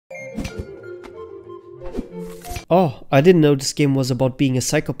Oh, I didn't know this game was about being a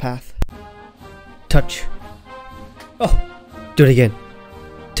psychopath. Touch. Oh, do it again.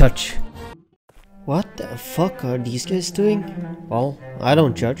 Touch. What the fuck are these guys doing? Well, I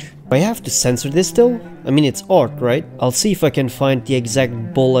don't judge. Do I have to censor this though? I mean, it's art, right? I'll see if I can find the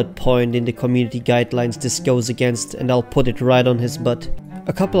exact bullet point in the community guidelines this goes against, and I'll put it right on his butt.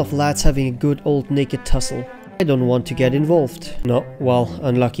 A couple of lads having a good old naked tussle. I don't want to get involved. No, well,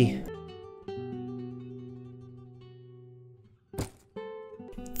 unlucky.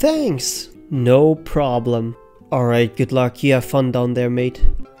 Thanks! No problem. Alright, good luck. You have fun down there, mate.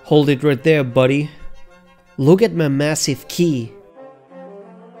 Hold it right there, buddy. Look at my massive key.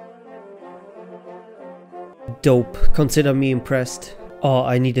 Dope. Consider me impressed. Oh,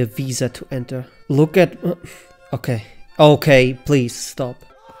 I need a visa to enter. Look at... Okay. Okay, please stop.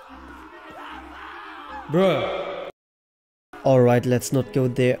 Bruh. Alright, let's not go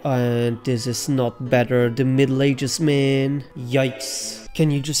there. And this is not better. The Middle Ages, man. Yikes. Can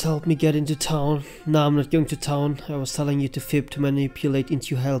you just help me get into town? No, I'm not going to town. I was telling you to fib to manipulate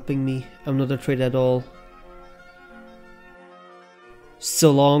into you helping me. I'm not afraid at all.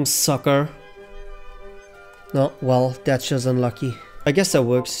 So long, sucker. No, well, that's just unlucky. I guess that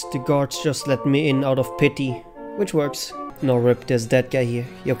works. The guards just let me in out of pity. Which works. No rip, there's that guy here.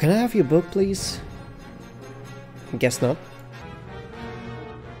 Yo, can I have your book, please? Guess not.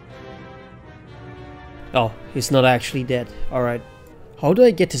 Oh, he's not actually dead. Alright. How do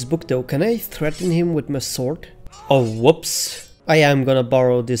I get his book though? Can I threaten him with my sword? Oh, whoops. I am gonna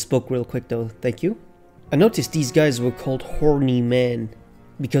borrow this book real quick though. Thank you. I noticed these guys were called Horny Men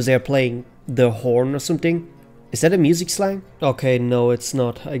because they're playing the horn or something. Is that a music slang? Okay, no, it's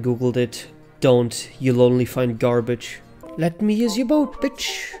not. I googled it. Don't. You'll only find garbage. Let me use your boat,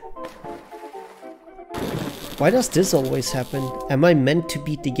 bitch. Why does this always happen? Am I meant to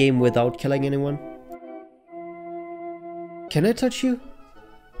beat the game without killing anyone? Can I touch you?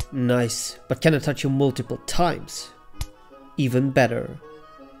 Nice, but can I touch you multiple times? Even better.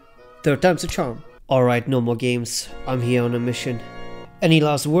 Third time's a charm. Alright, no more games. I'm here on a mission. Any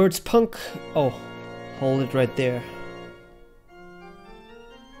last words, punk? Oh, hold it right there.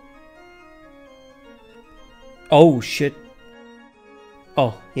 Oh, shit.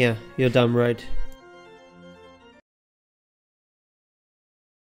 Oh, yeah, you're damn right.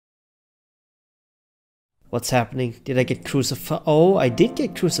 What's happening? Did I get crucified? Oh, I did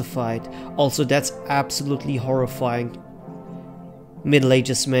get crucified. Also, that's absolutely horrifying. Middle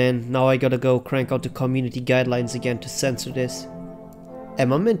Ages, man. Now I gotta go crank out the community guidelines again to censor this.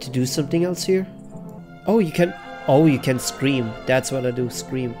 Am I meant to do something else here? Oh, you can... Oh, you can scream. That's what I do,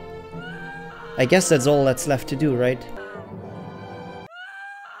 scream. I guess that's all that's left to do, right?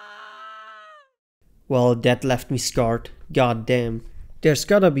 Well, that left me scarred. God damn. There's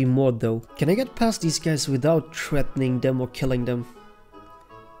gotta be more though. Can I get past these guys without threatening them or killing them?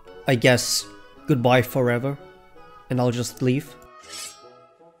 I guess goodbye forever. And I'll just leave.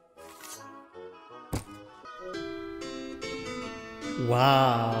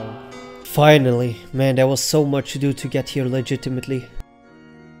 Wow. Finally. Man, there was so much to do to get here legitimately.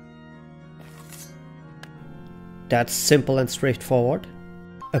 That's simple and straightforward.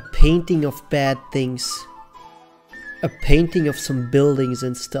 A painting of bad things. A painting of some buildings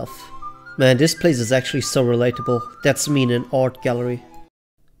and stuff. Man, this place is actually so relatable. That's me in an art gallery.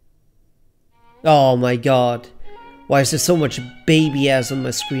 Oh my god. Why is there so much baby ass on my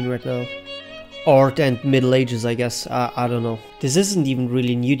screen right now? Art and Middle Ages, I guess. I don't know. This isn't even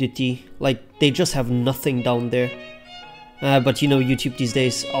really nudity. Like, they just have nothing down there. But you know YouTube these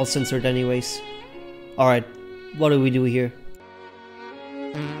days. I'll censor it anyways. Alright, what do we do here?